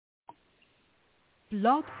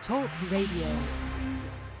Blog Talk Radio.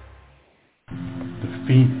 The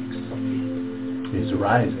phoenix is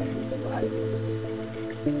rising.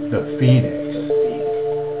 The phoenix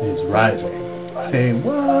is rising. Say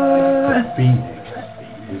what? The phoenix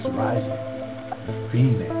is rising. The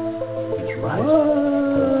phoenix is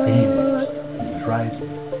rising. The phoenix is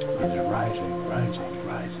rising. Is rising, rising,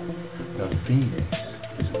 rising. The phoenix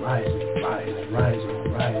is rising, rising,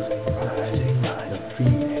 rising, rising, rising, rising. The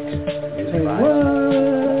phoenix is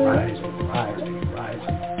rising, rising, rising,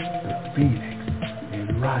 rising. The phoenix is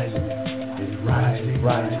rising, rising,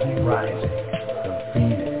 rising, rising. The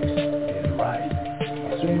phoenix is rising,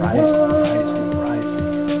 rising, rising,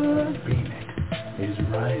 rising. The phoenix is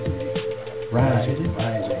rising, rising,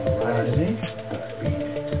 rising, rising. The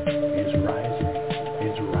phoenix is rising,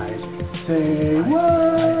 say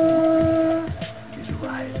what? Is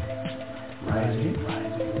rising, rising,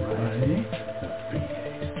 rising, rising. The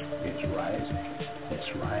phoenix is rising, it's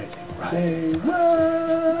rising, rising. Say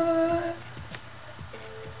what?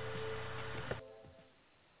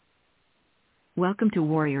 Welcome to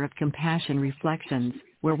Warrior of Compassion Reflections,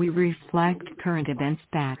 where we reflect current events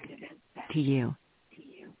back to you.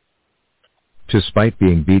 Despite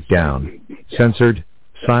being beat down, censored,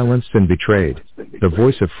 silenced and betrayed, the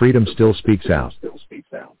voice of freedom still speaks out.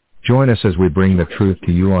 Join us as we bring the truth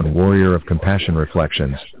to you on Warrior of Compassion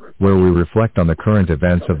Reflections, where we reflect on the current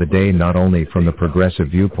events of the day not only from the progressive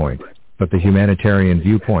viewpoint, but the humanitarian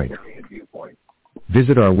viewpoint.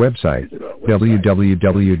 Visit our website,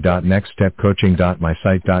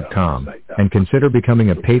 www.nextstepcoaching.mysite.com, and consider becoming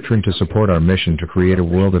a patron to support our mission to create a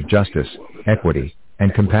world of justice, equity,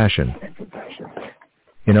 and compassion.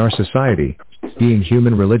 In our society, being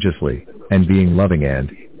human religiously, and being loving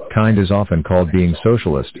and kind is often called being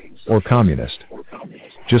socialist or communist.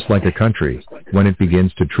 Just like a country, when it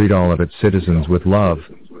begins to treat all of its citizens with love,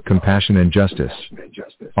 compassion and justice.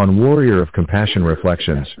 On Warrior of Compassion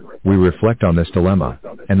Reflections, we reflect on this dilemma,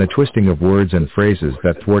 and the twisting of words and phrases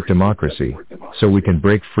that thwart democracy, so we can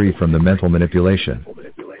break free from the mental manipulation.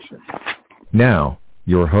 Now,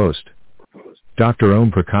 your host, Dr.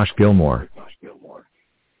 Om Prakash Gilmore.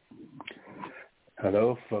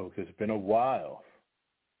 Hello, folks. It's been a while.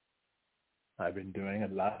 I've been doing a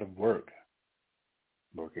lot of working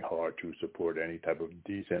hard to support any type of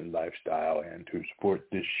decent lifestyle and to support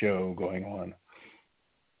this show going on.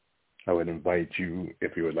 I would invite you,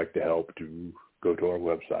 if you would like to help, to go to our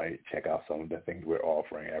website, check out some of the things we're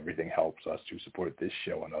offering. Everything helps us to support this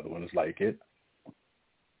show and other ones like it.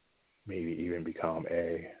 Maybe even become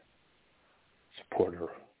a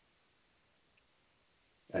supporter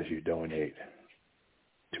as you donate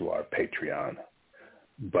to our Patreon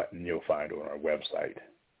button you'll find on our website.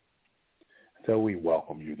 So we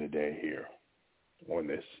welcome you today here on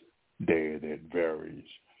this day that varies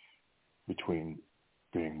between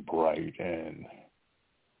being bright and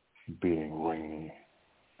being rainy.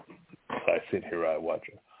 I sit here, I watch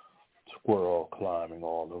a squirrel climbing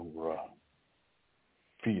all over a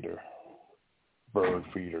bird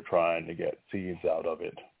feeder, trying to get seeds out of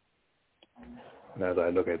it. And as I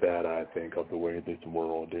look at that, I think of the way this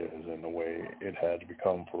world is and the way it has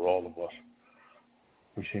become for all of us.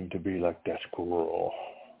 We seem to be like that squirrel.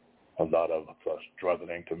 A lot of us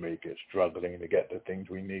struggling to make it, struggling to get the things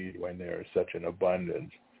we need when there is such an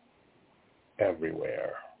abundance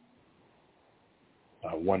everywhere.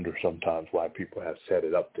 I wonder sometimes why people have set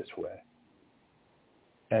it up this way.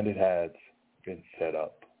 And it has been set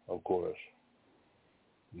up, of course.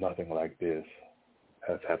 Nothing like this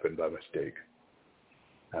has happened by mistake.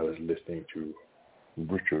 I was listening to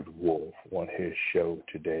Richard Wolff on his show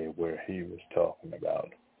today where he was talking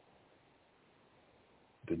about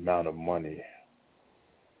the amount of money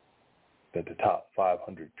that the top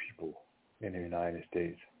 500 people in the United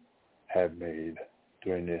States have made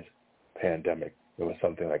during this pandemic. It was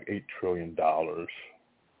something like $8 trillion,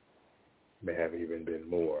 may have even been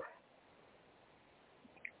more,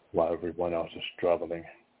 while everyone else is struggling.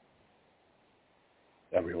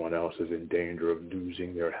 Everyone else is in danger of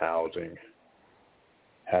losing their housing,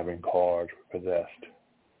 having cars possessed.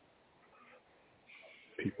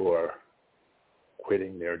 People are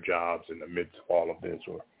quitting their jobs in the midst of all of this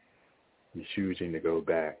or refusing to go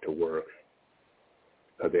back to work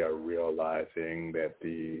because they are realizing that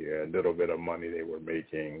the little bit of money they were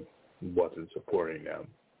making wasn't supporting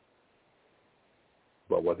them,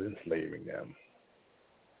 but was enslaving them.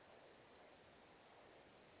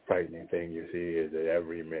 Frightening thing you see is that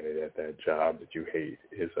every minute at that job that you hate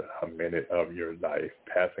is a minute of your life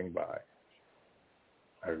passing by.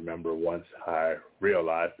 I remember once I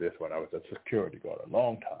realized this when I was a security guard a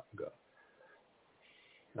long time ago.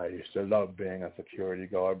 I used to love being a security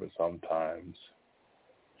guard, but sometimes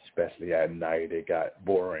especially at night, it got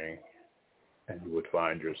boring, and you would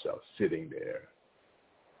find yourself sitting there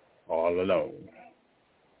all alone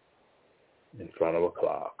in front of a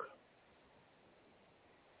clock.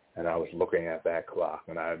 And I was looking at that clock,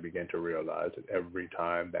 and I began to realize that every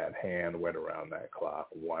time that hand went around that clock,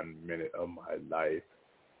 1 minute of my life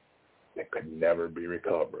that could never be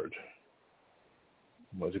recovered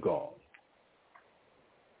was gone.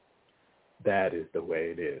 That is the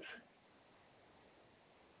way it is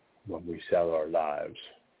when we sell our lives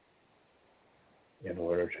in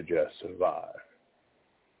order to just survive.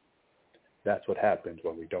 That's what happens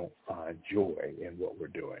when we don't find joy in what we're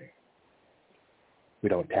doing. We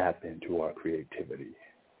don't tap into our creativity.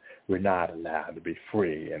 We're not allowed to be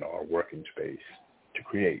free in our working space to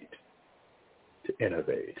create, to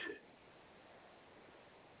innovate,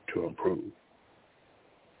 to improve.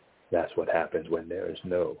 That's what happens when there is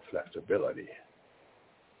no flexibility.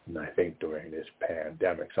 And I think during this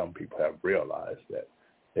pandemic, some people have realized that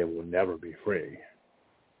they will never be free.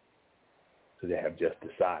 So they have just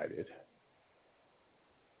decided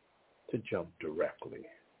to jump directly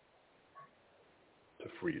to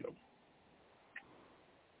freedom.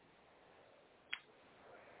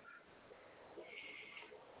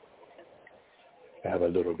 I have a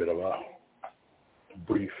little bit of a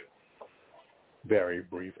very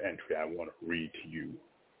brief entry I want to read to you.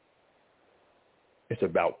 It's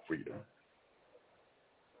about freedom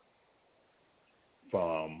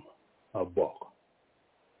from a book,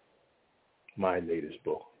 my latest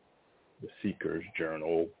book, The Seeker's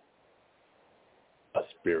Journal, A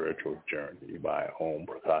Spiritual Journey by Om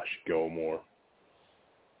Prakash Gilmore.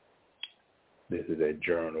 This is a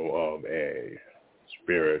journal of a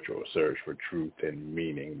spiritual search for truth and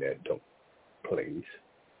meaning that took place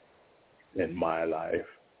in my life,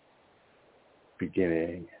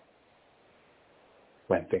 beginning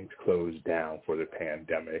when things closed down for the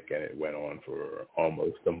pandemic, and it went on for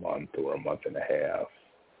almost a month or a month and a half,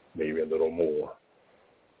 maybe a little more.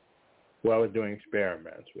 Well, I was doing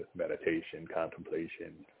experiments with meditation,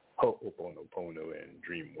 contemplation, ho'oponopono, and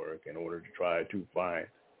dream work in order to try to find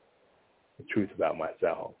the truth about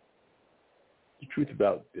myself, the truth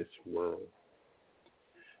about this world,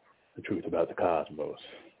 the truth about the cosmos,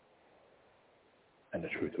 and the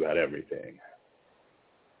truth about everything.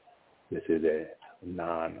 This is a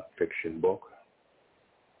non-fiction book.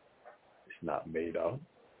 It's not made up.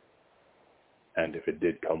 And if it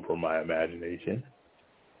did come from my imagination,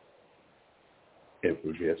 it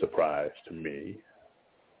would be a surprise to me.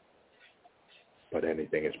 But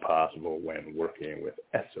anything is possible when working with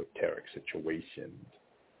esoteric situations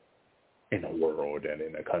in a world and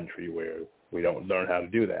in a country where we don't learn how to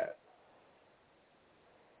do that,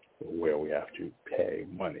 where we have to pay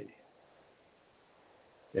money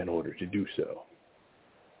in order to do so.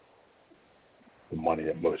 The money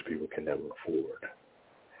that most people can never afford.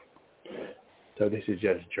 So this is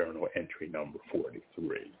just journal entry number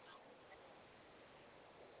 43.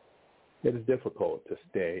 It is difficult to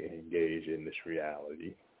stay engaged in this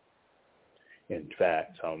reality. In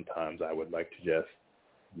fact, sometimes I would like to just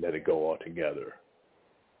let it go altogether.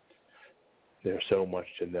 There's so much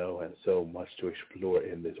to know and so much to explore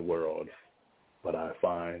in this world, but I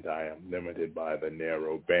find I am limited by the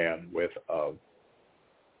narrow bandwidth of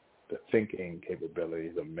the thinking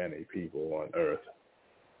capabilities of many people on Earth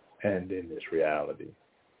and in this reality.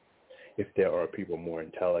 If there are people more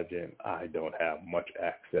intelligent, I don't have much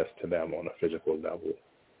access to them on a physical level.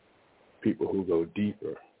 People who go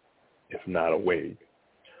deeper, if not awake,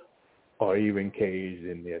 or even caged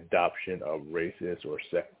in the adoption of racist or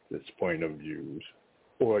sexist point of views,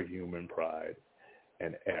 or human pride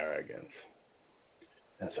and arrogance.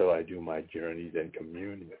 And so I do my journeys and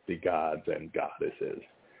commune with the gods and goddesses.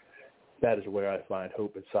 That is where I find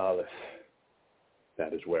hope and solace.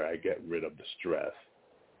 That is where I get rid of the stress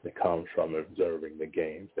that comes from observing the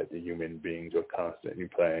games that the human beings are constantly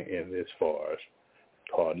playing in this farce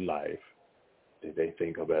called life that they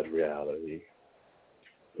think of as reality.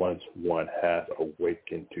 Once one has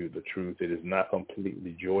awakened to the truth, it is not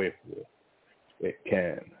completely joyful. It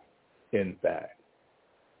can, in fact,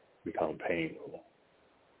 become painful.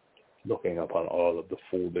 Looking upon all of the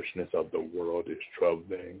foolishness of the world is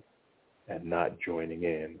troubling, and not joining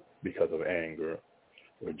in because of anger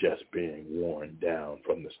or just being worn down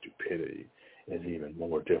from the stupidity is even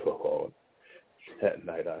more difficult. At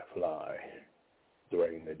night I fly.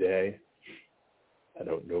 During the day, I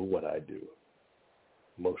don't know what I do.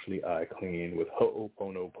 Mostly I clean with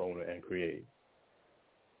ho'oponopono and create.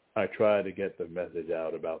 I try to get the message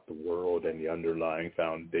out about the world and the underlying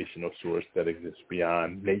foundational source that exists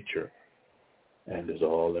beyond nature and is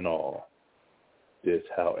all in all. This,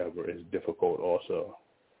 however, is difficult also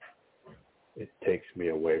It takes me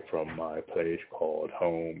away from my place called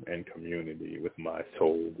home and community with my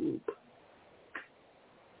soul group.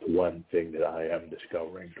 One thing that I am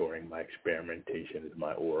discovering during my experimentation is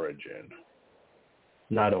my origin,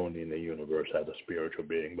 not only in the universe as a spiritual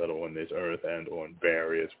being, but on this earth and on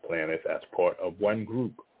various planets as part of one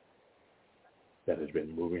group that has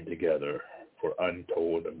been moving together for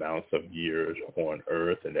untold amounts of years on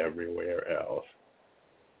earth and everywhere else.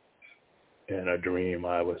 In a dream,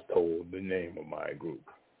 I was told the name of my group.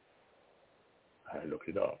 I looked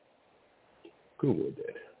it up, Googled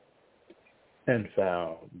it, and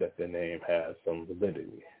found that the name has some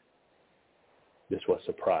validity. This was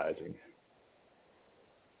surprising,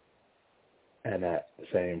 and at the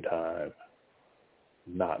same time,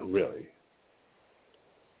 not really,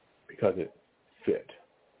 because it fit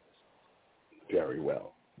very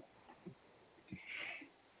well.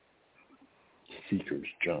 Seeker's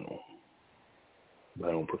Journal by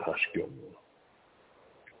Prakash Gilmore.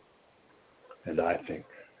 And I think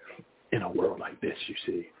in a world like this, you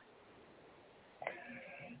see,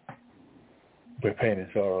 where pain and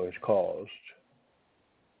sorrow is caused,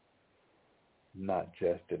 not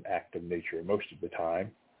just an act of nature most of the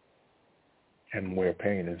time, and where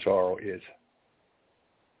pain and sorrow is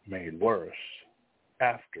made worse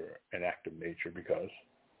after an act of nature because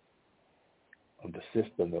of the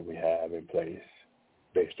system that we have in place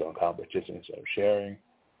based on competition instead of sharing.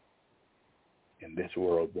 In this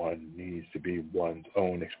world, one needs to be one's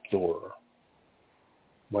own explorer.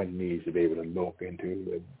 One needs to be able to look into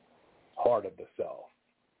the heart of the self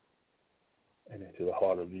and into the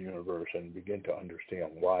heart of the universe and begin to understand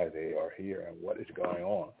why they are here and what is going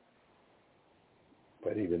on.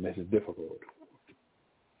 But even this is difficult.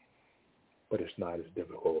 But it's not as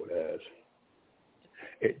difficult as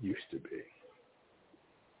it used to be.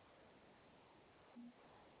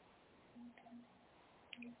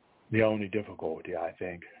 The only difficulty, I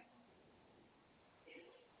think,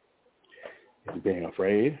 is being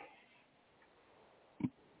afraid,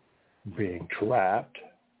 being trapped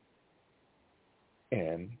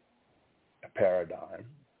in a paradigm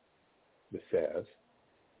that says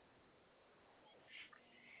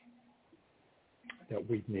that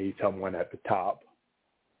we need someone at the top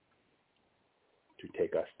to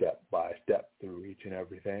take us step by step through each and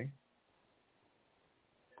everything,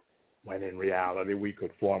 when in reality we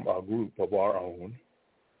could form a group of our own,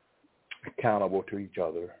 accountable to each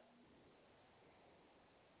other,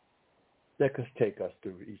 that could take us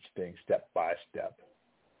through each thing step by step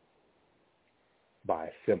by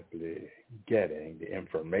simply getting the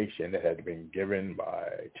information that has been given by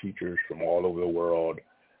teachers from all over the world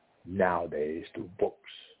nowadays through books,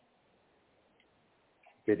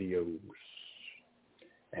 videos,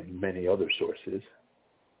 and many other sources.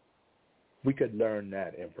 We could learn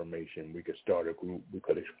that information. We could start a group. We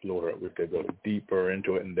could explore it. We could go deeper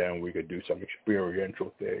into it, and then we could do some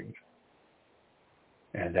experiential things.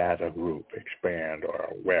 And as a group, expand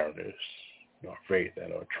our awareness, our faith,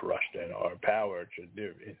 and our trust, and our power to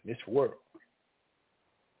live in this world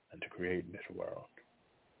and to create in this world.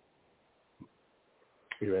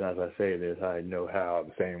 Even as I say this, I know how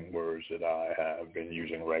the same words that I have been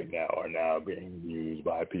using right now are now being used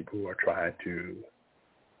by people who are trying to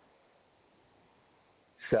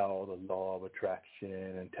sell the law of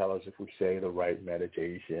attraction and tell us if we say the right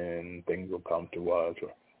meditation, things will come to us, or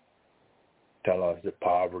tell us that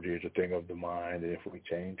poverty is a thing of the mind, and if we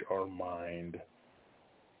change our mind,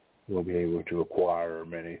 we'll be able to acquire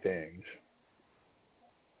many things.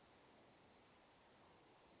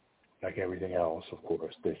 Like everything else, of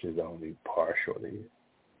course, this is only partially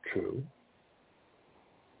true.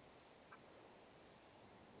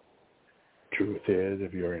 Truth is,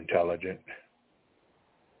 if you're intelligent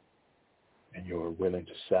and you're willing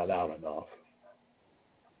to sell out enough,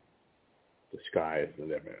 the sky is the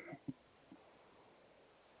limit.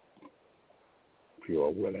 If you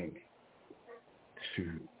are willing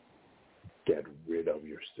to get rid of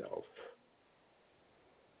yourself,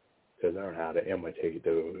 to learn how to imitate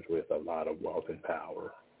those with a lot of wealth and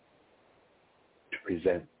power, to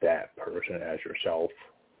present that person as yourself,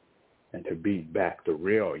 and to beat back the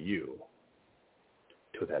real you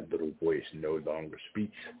till that little voice no longer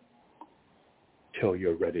speaks, till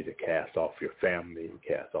you're ready to cast off your family,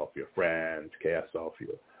 cast off your friends, cast off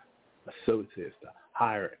your associates,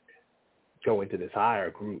 go into this higher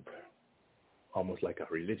group, almost like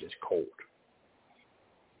a religious cult.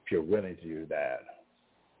 If you're willing to do that,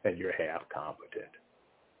 and you're half competent,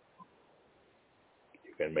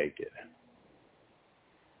 you can make it.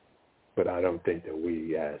 But I don't think that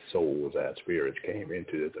we as souls, as spirits, came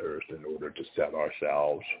into this earth in order to sell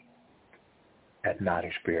ourselves and not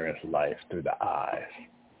experience life through the eyes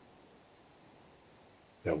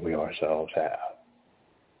than we ourselves have.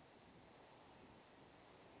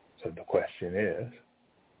 So the question is,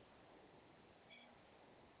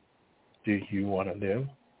 do you want to live?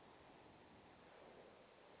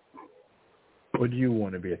 Or do you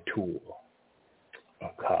want to be a tool, a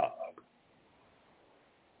cog,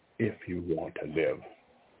 if you want to live?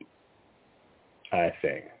 I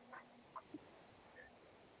think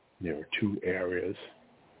there are two areas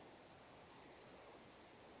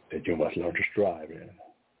that you must learn to strive in.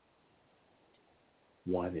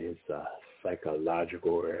 One is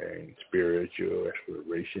psychological and spiritual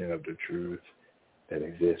exploration of the truth that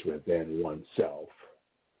exists within oneself,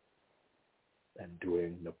 and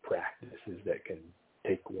doing the practices that can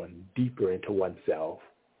take one deeper into oneself,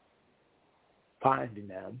 finding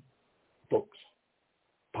them, books,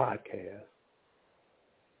 podcasts,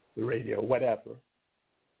 the radio, whatever,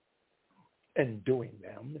 and doing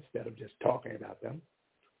them instead of just talking about them.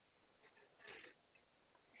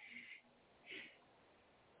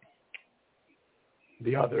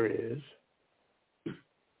 The other is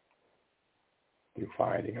you're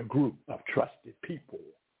finding a group of trusted people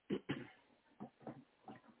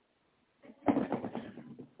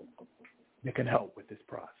that can help with this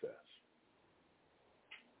process.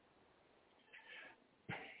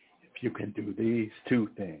 If you can do these two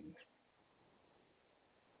things,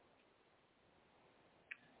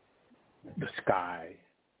 the sky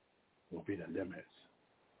will be the limits,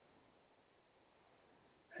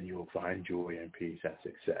 and you will find joy and peace and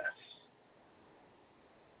success,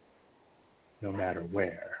 no matter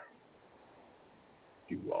where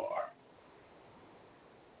you are.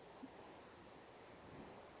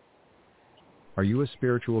 Are you a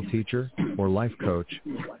spiritual teacher or life coach?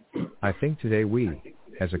 I think today we,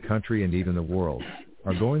 as a country and even the world,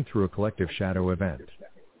 are going through a collective shadow event.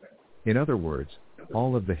 In other words,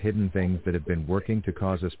 all of the hidden things that have been working to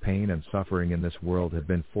cause us pain and suffering in this world have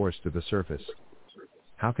been forced to the surface.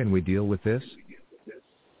 How can we deal with this?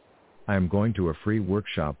 I am going to a free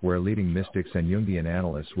workshop where leading mystics and Jungian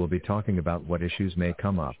analysts will be talking about what issues may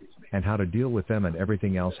come up, and how to deal with them and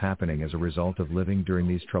everything else happening as a result of living during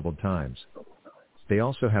these troubled times. They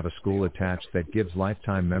also have a school attached that gives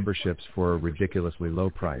lifetime memberships for a ridiculously low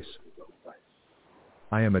price.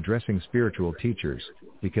 I am addressing spiritual teachers,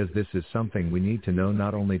 because this is something we need to know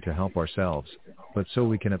not only to help ourselves, but so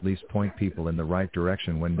we can at least point people in the right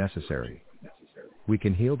direction when necessary. We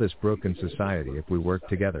can heal this broken society if we work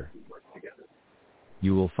together.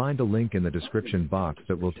 You will find a link in the description box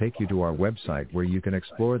that will take you to our website where you can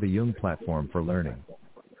explore the Jung platform for learning.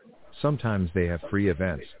 Sometimes they have free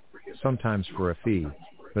events, sometimes for a fee,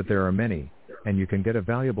 but there are many, and you can get a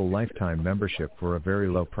valuable lifetime membership for a very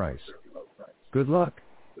low price. Good luck.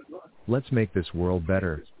 Let's make this world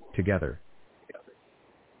better, together.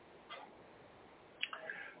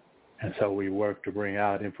 And so we work to bring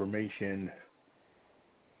out information,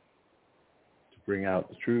 to bring out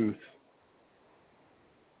the truth,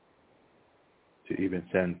 to even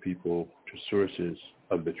send people to sources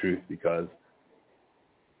of the truth, because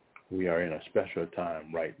we are in a special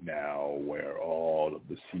time right now where all of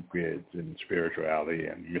the secrets and spirituality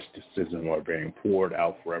and mysticism are being poured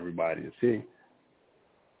out for everybody to see.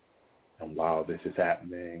 And while this is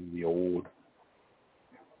happening, the old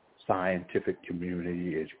scientific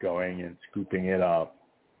community is going and scooping it up,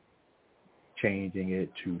 changing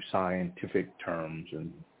it to scientific terms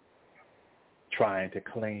and trying to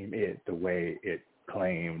claim it the way it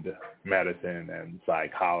claimed medicine and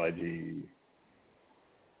psychology,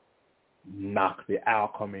 knock the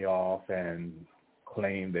alchemy off and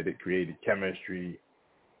claim that it created chemistry,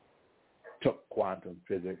 took quantum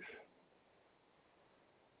physics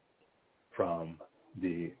from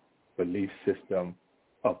the belief system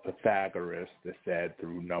of Pythagoras that said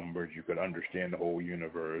through numbers you could understand the whole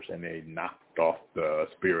universe, and they knocked off the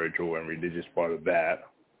spiritual and religious part of that.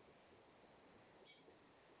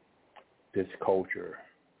 This culture,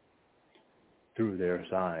 through their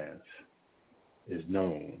science, is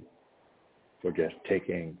known for just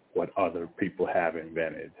taking what other people have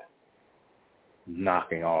invented,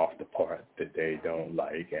 knocking off the part that they don't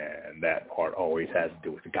like, and that part always has to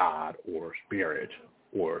do with God or spirit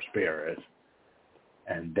or spirits.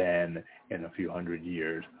 And then in a few hundred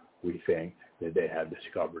years, we think that they have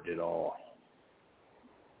discovered it all.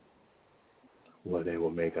 Well, they will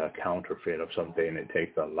make a counterfeit of something that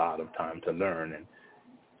takes a lot of time to learn and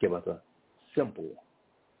give us a simple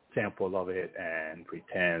sample of it and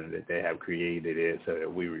pretend that they have created it so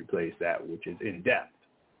that we replace that which is in depth,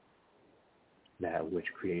 that which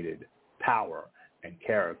created power and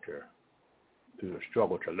character through the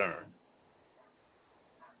struggle to learn,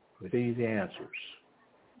 with easy answers.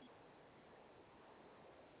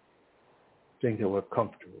 think that we're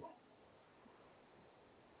comfortable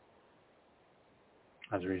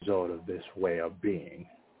as a result of this way of being.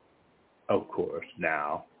 Of course,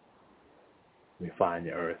 now we find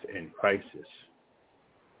the earth in crisis.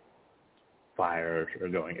 Fires are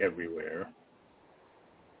going everywhere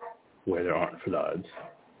where there aren't floods.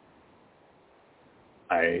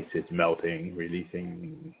 Ice is melting,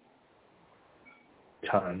 releasing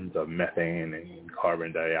tons of methane and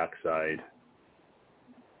carbon dioxide.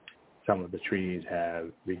 Some of the trees have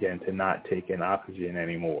begun to not take in oxygen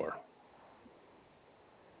anymore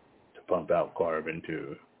to pump out carbon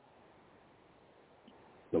too.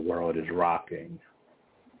 The world is rocking.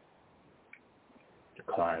 The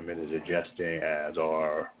climate is adjusting as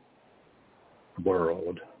our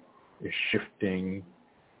world is shifting.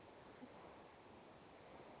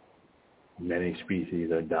 Many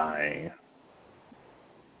species are dying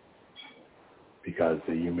because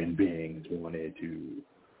the human beings wanted to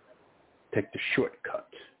take the shortcut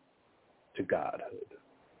to godhood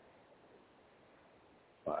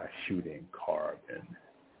by shooting carbon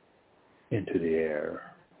into the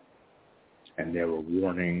air. And there were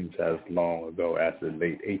warnings as long ago as the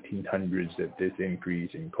late 1800s that this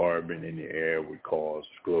increase in carbon in the air would cause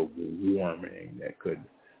global warming that could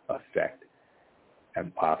affect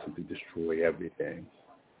and possibly destroy everything.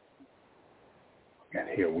 And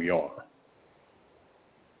here we are.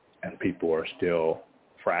 And people are still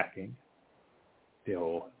fracking,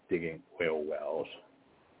 still digging oil wells,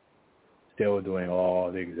 still doing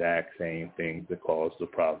all the exact same things that caused the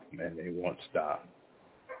problem, and they won't stop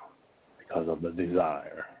because of the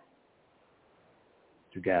desire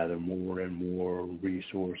to gather more and more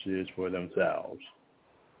resources for themselves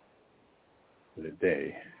so that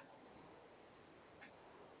they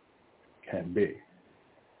can be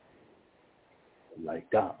like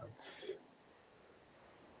gods.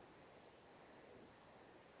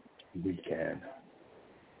 We can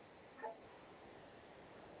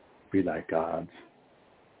be like gods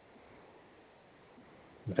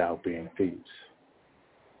without being thieves.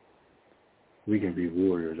 We can be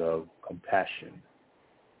warriors of compassion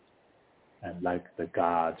and like the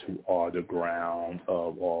gods who are the ground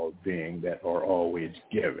of all being that are always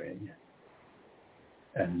giving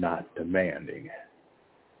and not demanding.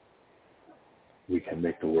 We can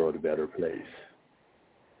make the world a better place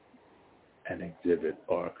and exhibit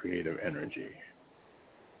our creative energy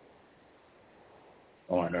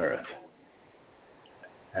on earth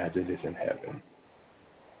as it is in heaven.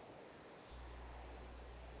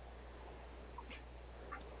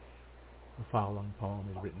 The following poem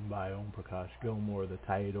is written by Om Prakash Gilmore. The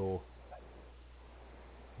title,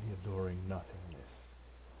 The Adoring Nothingness.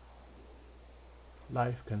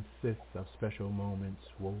 Life consists of special moments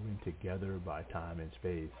woven together by time and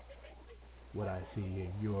space. What I see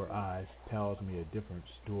in your eyes tells me a different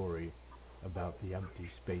story about the empty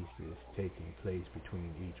spaces taking place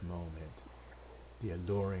between each moment. The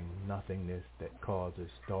adoring nothingness that causes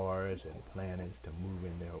stars and planets to move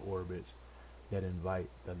in their orbits that invite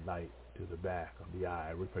the light to the back of the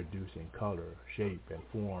eye, reproducing color, shape, and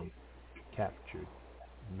form captured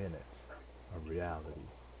minutes of reality,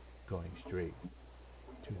 going straight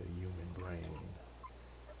to the human brain.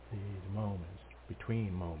 These moments,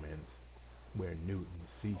 between moments, where Newton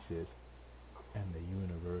ceases and the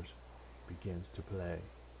universe begins to play.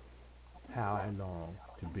 How I long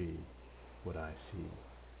to be what I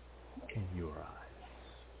see in your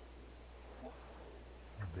eyes.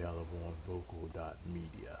 Available on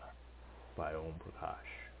vocal.media by Om Prakash.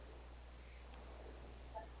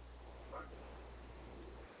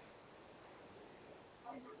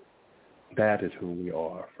 That is who we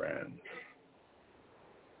are, friends.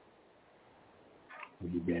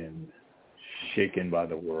 We've been shaken by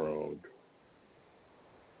the world.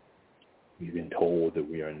 We've been told that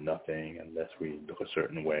we are nothing unless we look a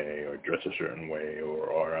certain way or dress a certain way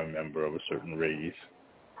or are a member of a certain race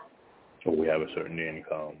or we have a certain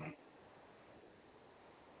income.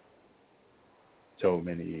 So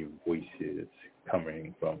many voices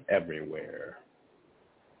coming from everywhere,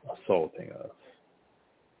 assaulting us,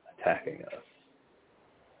 attacking us,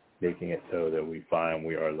 making it so that we find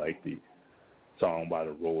we are like the song by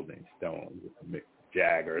the Rolling Stones with Mick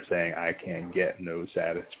Jagger saying, I can get no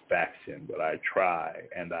satisfaction, but I try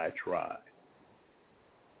and I try.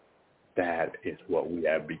 That is what we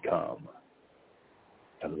have become.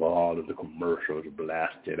 Because of all of the commercials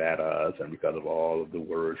blasted at us and because of all of the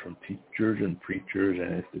words from teachers and preachers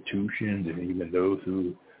and institutions and even those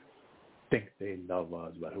who think they love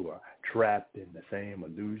us but who are trapped in the same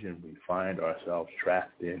illusion we find ourselves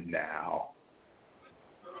trapped in now.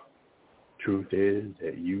 Truth is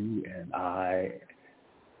that you and I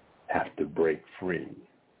have to break free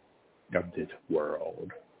of this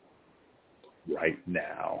world right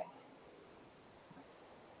now.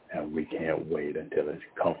 And we can't wait until it's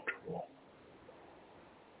comfortable.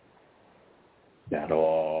 That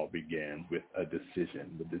all begins with a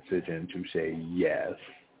decision, the decision to say yes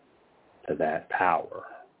to that power,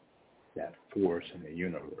 that force in the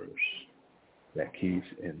universe that keeps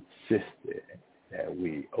insisting that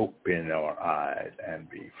we open our eyes and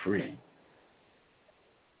be free,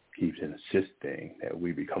 keeps insisting that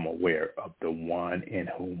we become aware of the one in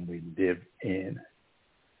whom we live in,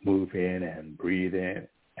 move in, and breathe in,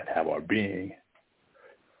 and have our being.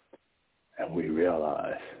 And we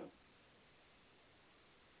realize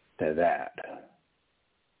that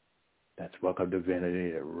spark of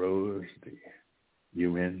divinity that rose the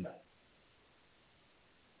human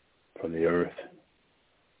from the earth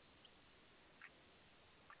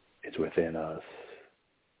is within us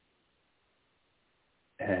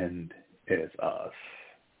and is us.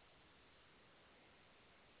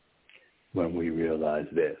 When we realize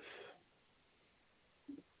this,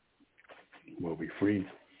 we'll be free,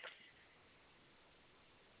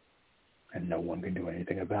 and no one can do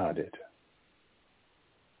anything about it.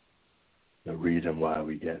 The reason why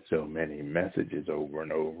we get so many messages over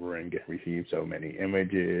and over and receive so many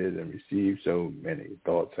images and receive so many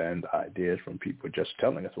thoughts and ideas from people just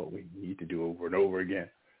telling us what we need to do over and over again,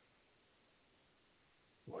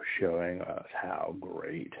 or showing us how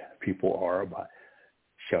great people are by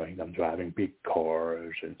showing them driving big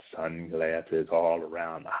cars and sunglasses all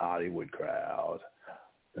around the Hollywood crowd.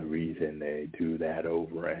 The reason they do that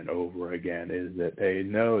over and over again is that they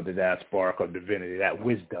know that spark of divinity, that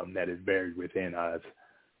wisdom that is buried within us,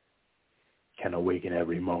 can awaken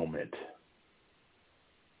every moment.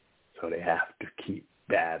 So they have to keep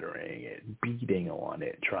battering it, beating on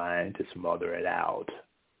it, trying to smother it out,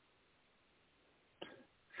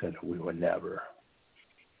 so that we will never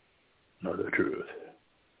know the truth.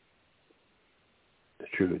 The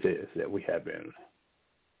truth is that we have been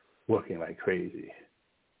working like crazy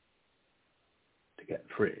to get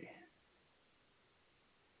free,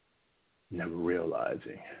 never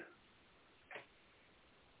realizing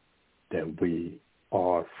that we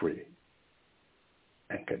are free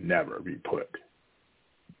and can never be put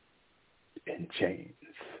in chains.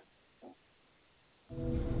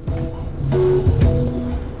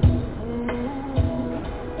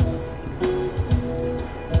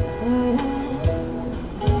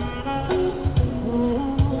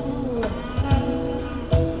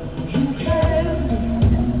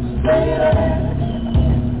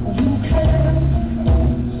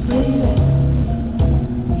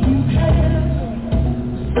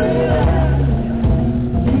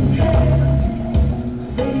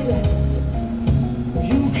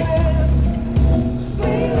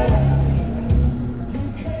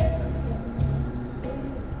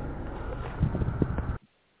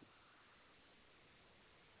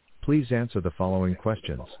 Please answer the following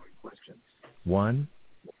questions. 1.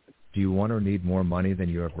 Do you want or need more money than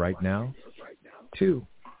you have right now? 2.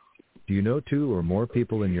 Do you know 2 or more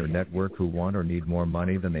people in your network who want or need more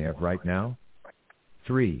money than they have right now?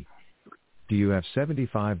 3. Do you have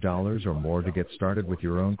 $75 or more to get started with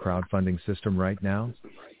your own crowdfunding system right now?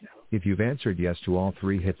 If you've answered yes to all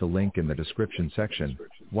 3, hit the link in the description section,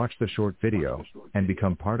 watch the short video, and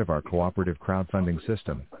become part of our cooperative crowdfunding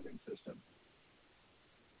system.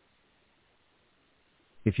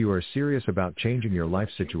 If you are serious about changing your life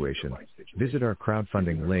situation, visit our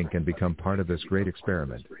crowdfunding link and become part of this great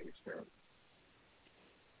experiment.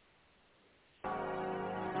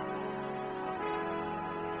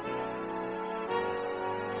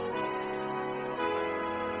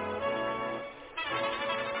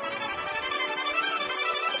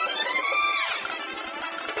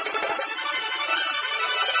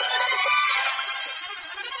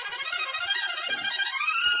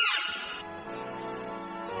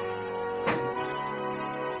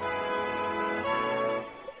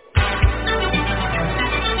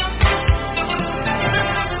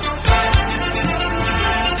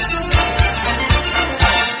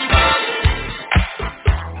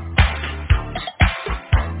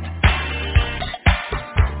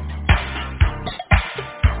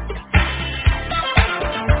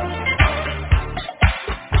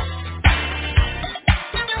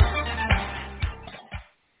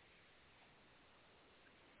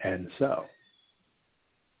 And so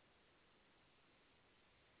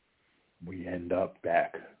we end up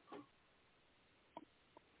back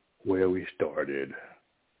where we started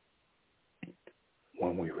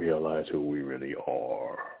when we realize who we really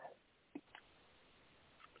are.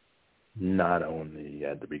 Not only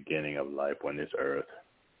at the beginning of life on this earth,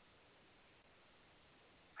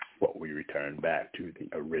 but we return back to the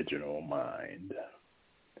original mind,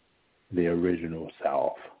 the original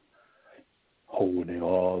self, holding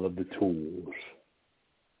all of the tools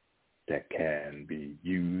that can be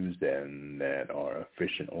used and that are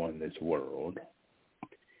efficient on this world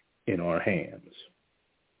in our hands.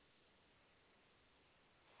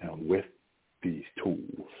 And with these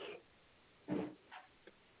tools,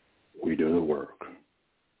 we do the work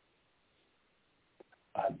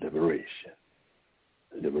of liberation,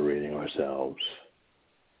 liberating ourselves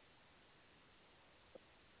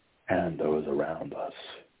and those around us.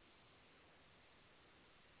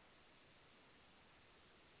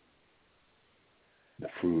 The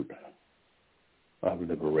fruit of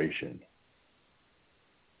liberation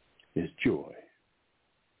is joy,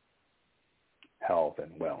 health,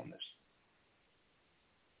 and wellness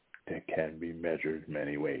that can be measured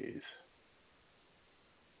many ways.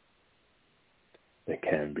 That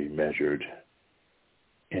can be measured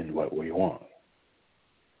in what we want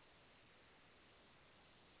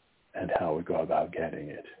and how we go about getting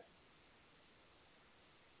it.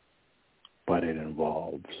 But it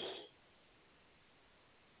involves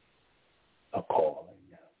a calling,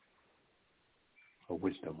 a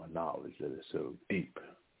wisdom, a knowledge that is so deep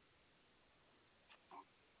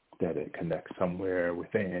that it connects somewhere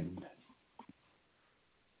within.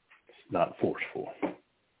 It's not forceful.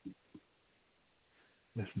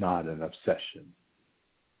 It's not an obsession.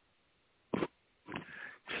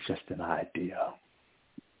 It's just an idea.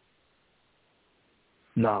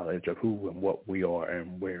 Knowledge of who and what we are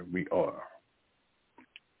and where we are.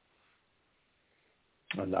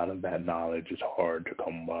 A lot of that knowledge is hard to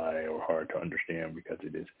come by or hard to understand because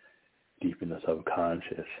it is deep in the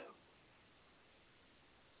subconscious.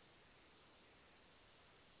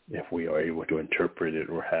 If we are able to interpret it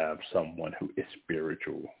or have someone who is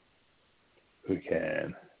spiritual, who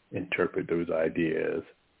can interpret those ideas,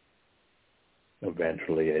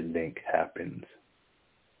 eventually a link happens.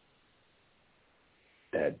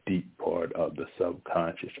 That deep part of the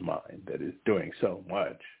subconscious mind that is doing so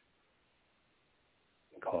much,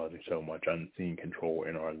 causing so much unseen control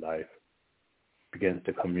in our life, begins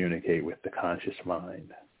to communicate with the conscious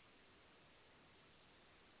mind.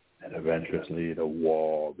 And eventually the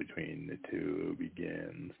wall between the two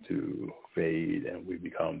begins to fade and we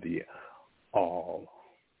become the all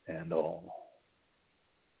and all.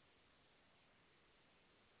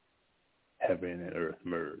 Heaven and earth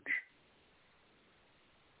merge.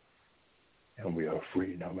 And we are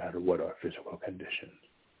free no matter what our physical condition.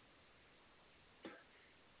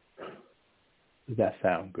 Does that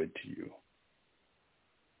sound good to you?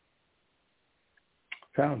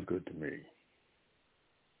 Sounds good to me.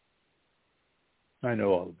 I know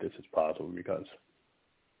all of this is possible because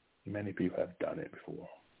many people have done it before.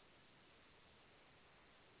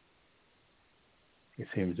 It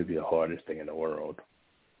seems to be the hardest thing in the world.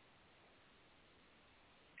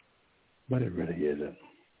 But it really isn't.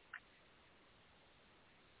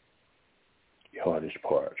 The hardest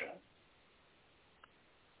part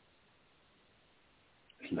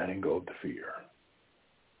is letting go of the fear.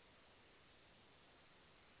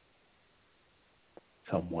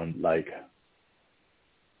 Someone like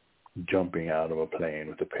jumping out of a plane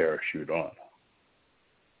with a parachute on.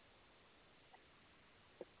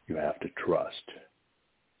 You have to trust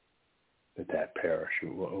that that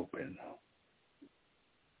parachute will open.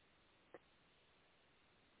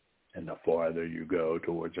 And the farther you go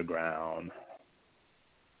towards the ground,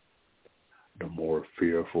 the more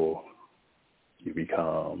fearful you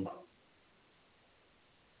become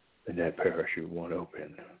that that parachute won't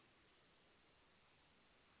open.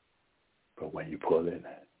 But when you pull it,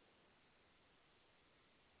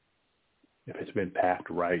 if it's been packed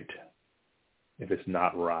right, if it's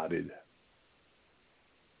not rotted,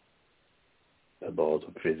 the laws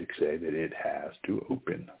of physics say that it has to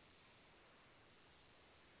open.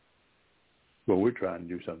 But we're trying to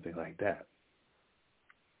do something like that.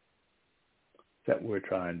 That we're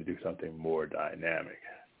trying to do something more dynamic.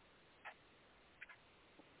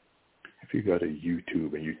 If you go to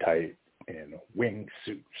YouTube and you type in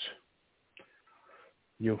wingsuits,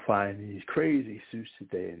 you'll find these crazy suits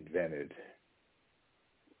that they invented.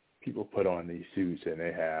 People put on these suits and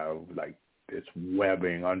they have like this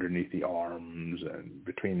webbing underneath the arms and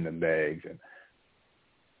between the legs, and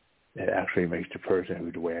it actually makes the person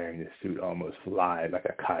who's wearing this suit almost fly like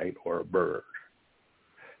a kite or a bird.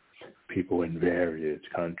 People in various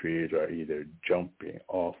countries are either jumping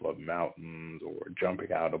off of mountains or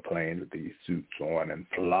jumping out of planes with these suits on and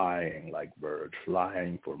flying like birds,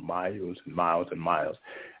 flying for miles and miles and miles.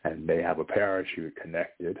 And they have a parachute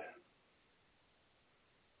connected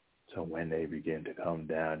So when they begin to come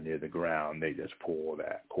down near the ground, they just pull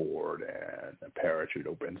that cord and the parachute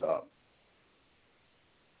opens up.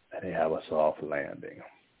 And they have a soft landing.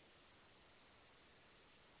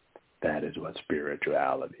 That is what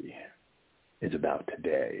spirituality is about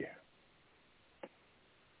today.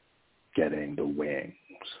 Getting the wings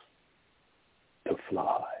to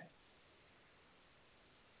fly.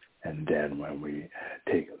 And then when we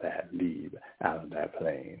take that leap out of that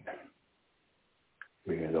plane,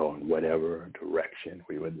 we can go in whatever direction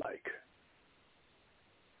we would like.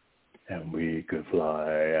 And we could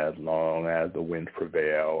fly as long as the winds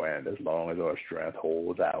prevail and as long as our strength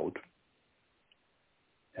holds out.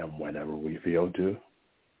 And whenever we feel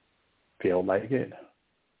like it,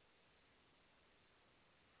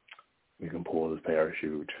 we can pull the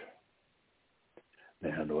parachute,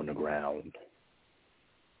 land on the ground,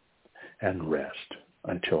 and rest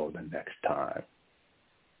until the next time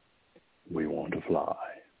we want to fly.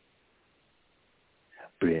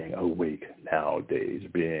 Being awake nowadays,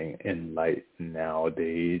 being enlightened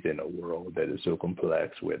nowadays in a world that is so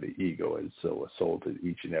complex, where the ego is so assaulted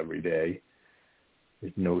each and every day,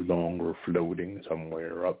 is no longer floating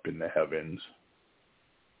somewhere up in the heavens,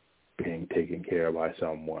 being taken care of by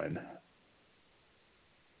someone,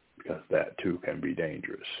 because that too can be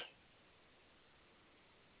dangerous.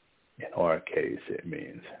 In our case, it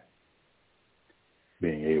means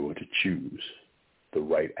being able to choose the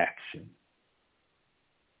right action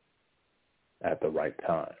at the right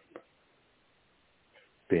time,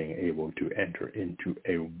 being able to enter into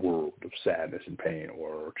a world of sadness and pain,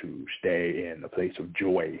 or to stay in a place of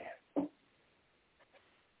joy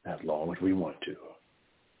as long as we want to.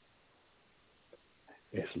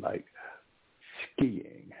 It's like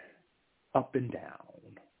skiing up and down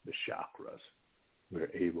the chakras.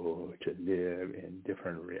 We're able to live in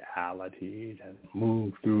different realities and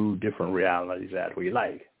move through different realities that we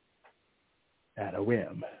like at a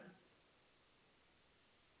whim.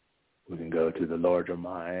 We can go to the larger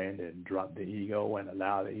mind and drop the ego and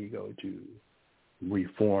allow the ego to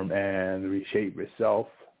reform and reshape itself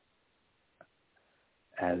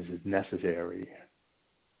as is necessary.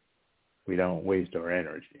 We don't waste our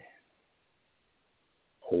energy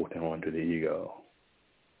holding on to the ego,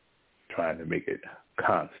 trying to make it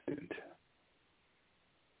constant,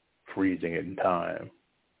 freezing it in time.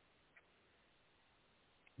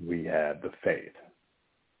 We have the faith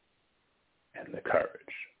and the courage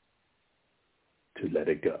to let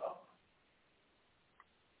it go,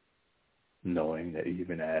 knowing that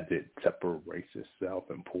even as it separates itself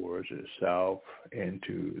and pours itself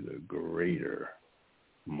into the greater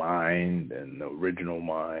mind and the original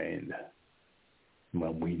mind,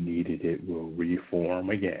 when we needed it, will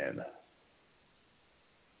reform again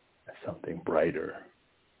as something brighter,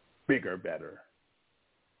 bigger, better,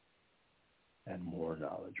 and more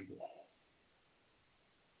knowledgeable.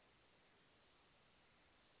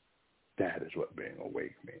 That is what being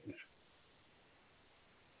awake means.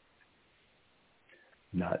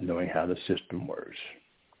 Not knowing how the system works.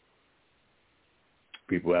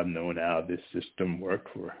 People have known how this system worked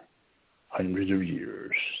for hundreds of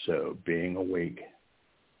years, so being awake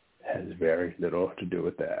has very little to do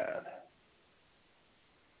with that.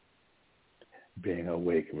 Being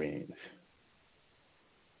awake means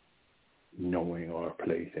knowing our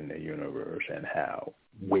place in the universe and how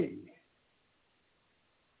we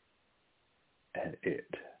and it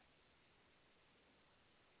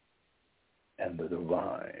and the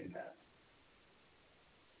divine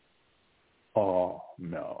all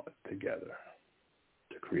meld together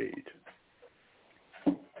to create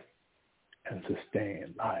and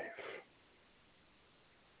sustain life,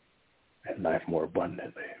 and life more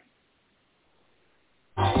abundantly.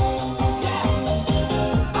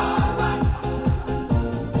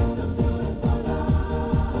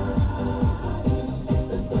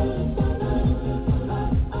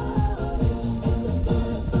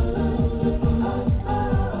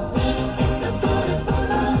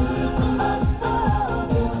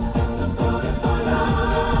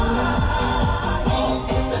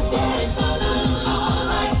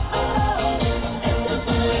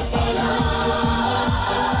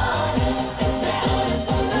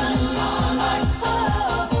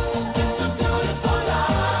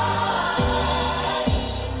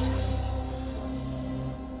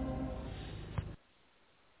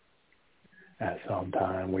 At some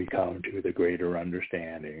time we come to the greater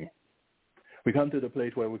understanding. We come to the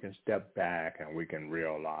place where we can step back and we can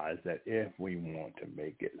realize that if we want to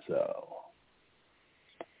make it so,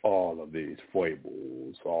 all of these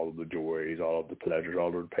foibles, all of the joys, all of the pleasures,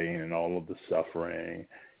 all of the pain, and all of the suffering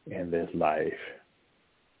in this life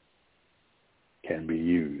can be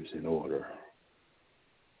used in order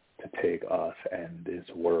to take us and this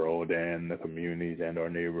world and the communities and our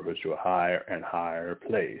neighborhoods to a higher and higher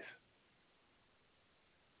place.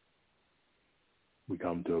 We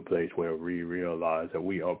come to a place where we realize that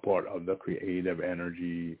we are part of the creative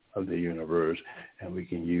energy of the universe, and we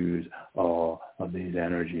can use all of these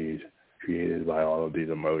energies created by all of these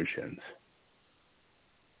emotions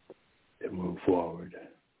to move forward,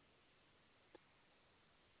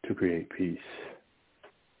 to create peace,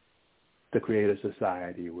 to create a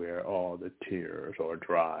society where all the tears are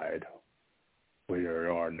dried, where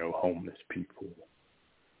there are no homeless people,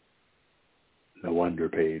 no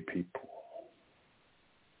underpaid people.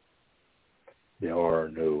 There are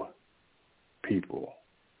no people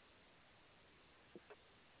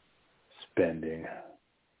spending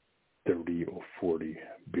 $30 or $40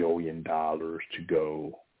 billion to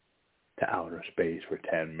go to outer space for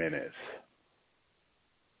 10 minutes,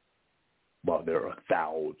 while there are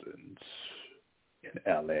thousands in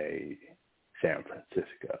LA, San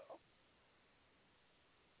Francisco,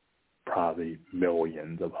 probably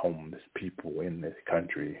millions of homeless people in this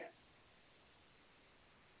country.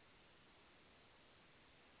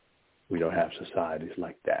 We don't have societies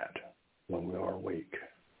like that when we are awake.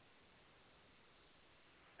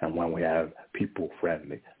 And when we have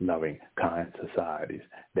people-friendly, loving, kind societies,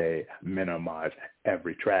 they minimize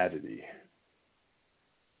every tragedy.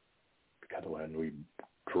 Because when we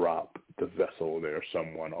drop the vessel, there's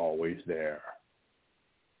someone always there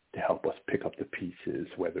to help us pick up the pieces,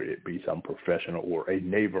 whether it be some professional or a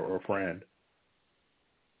neighbor or friend.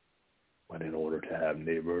 But in order to have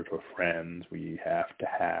neighbors or friends, we have to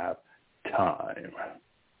have time.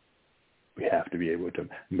 We have to be able to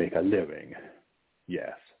make a living,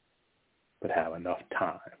 yes, but have enough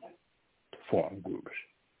time to form groups,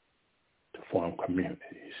 to form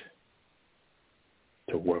communities,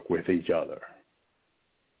 to work with each other.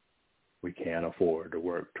 We can't afford to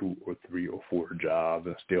work 2 or 3 or 4 jobs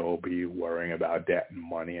and still be worrying about debt and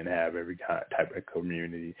money and have every type of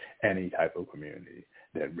community, any type of community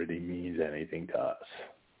that really means anything to us.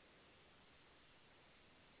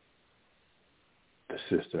 The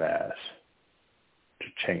system has to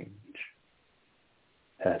change,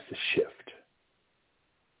 has to shift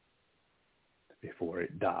before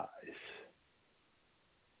it dies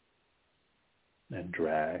and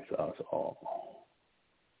drags us all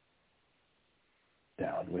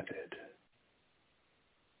down with it.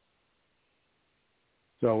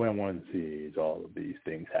 So when one sees all of these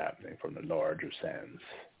things happening from the larger sense,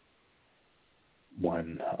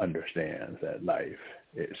 one understands that life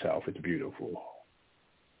itself is beautiful.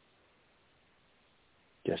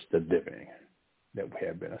 Just the living that we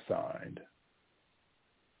have been assigned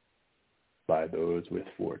by those with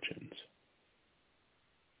fortunes.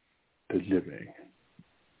 The living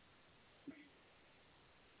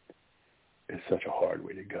is such a hard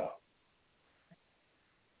way to go.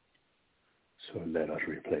 So let us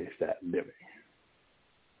replace that living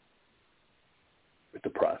with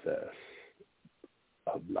the process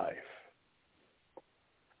of life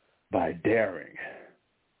by daring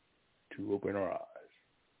to open our eyes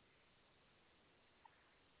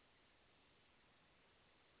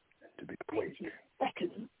and to be awake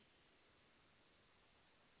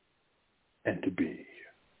and to be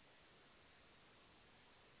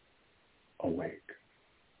awake.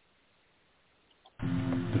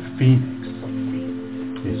 The phoenix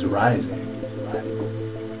is rising.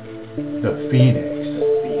 The phoenix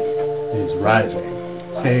is rising.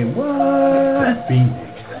 Say what? The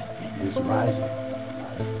phoenix is rising.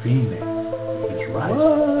 The phoenix is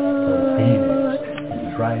rising. The phoenix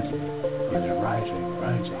is rising. Is rising,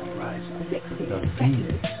 rising, rising. The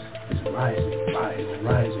phoenix is rising, rising,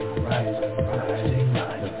 rising, rising, rising,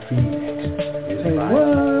 rising. The phoenix is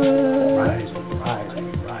rising, rising, rising,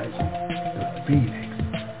 rising. The phoenix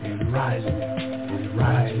is rising,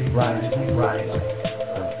 rising, rising, rising.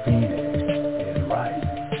 The phoenix is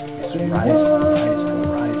rising, rising, rising,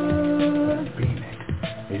 rising. The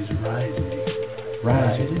phoenix is rising,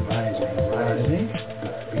 rising, rising, rising.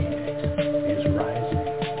 The phoenix is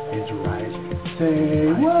rising, say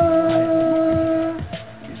what?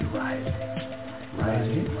 Is rising,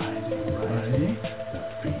 rising, rising, rising. The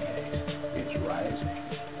phoenix is rising,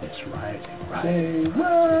 it's rising, rising. Say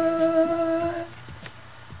what?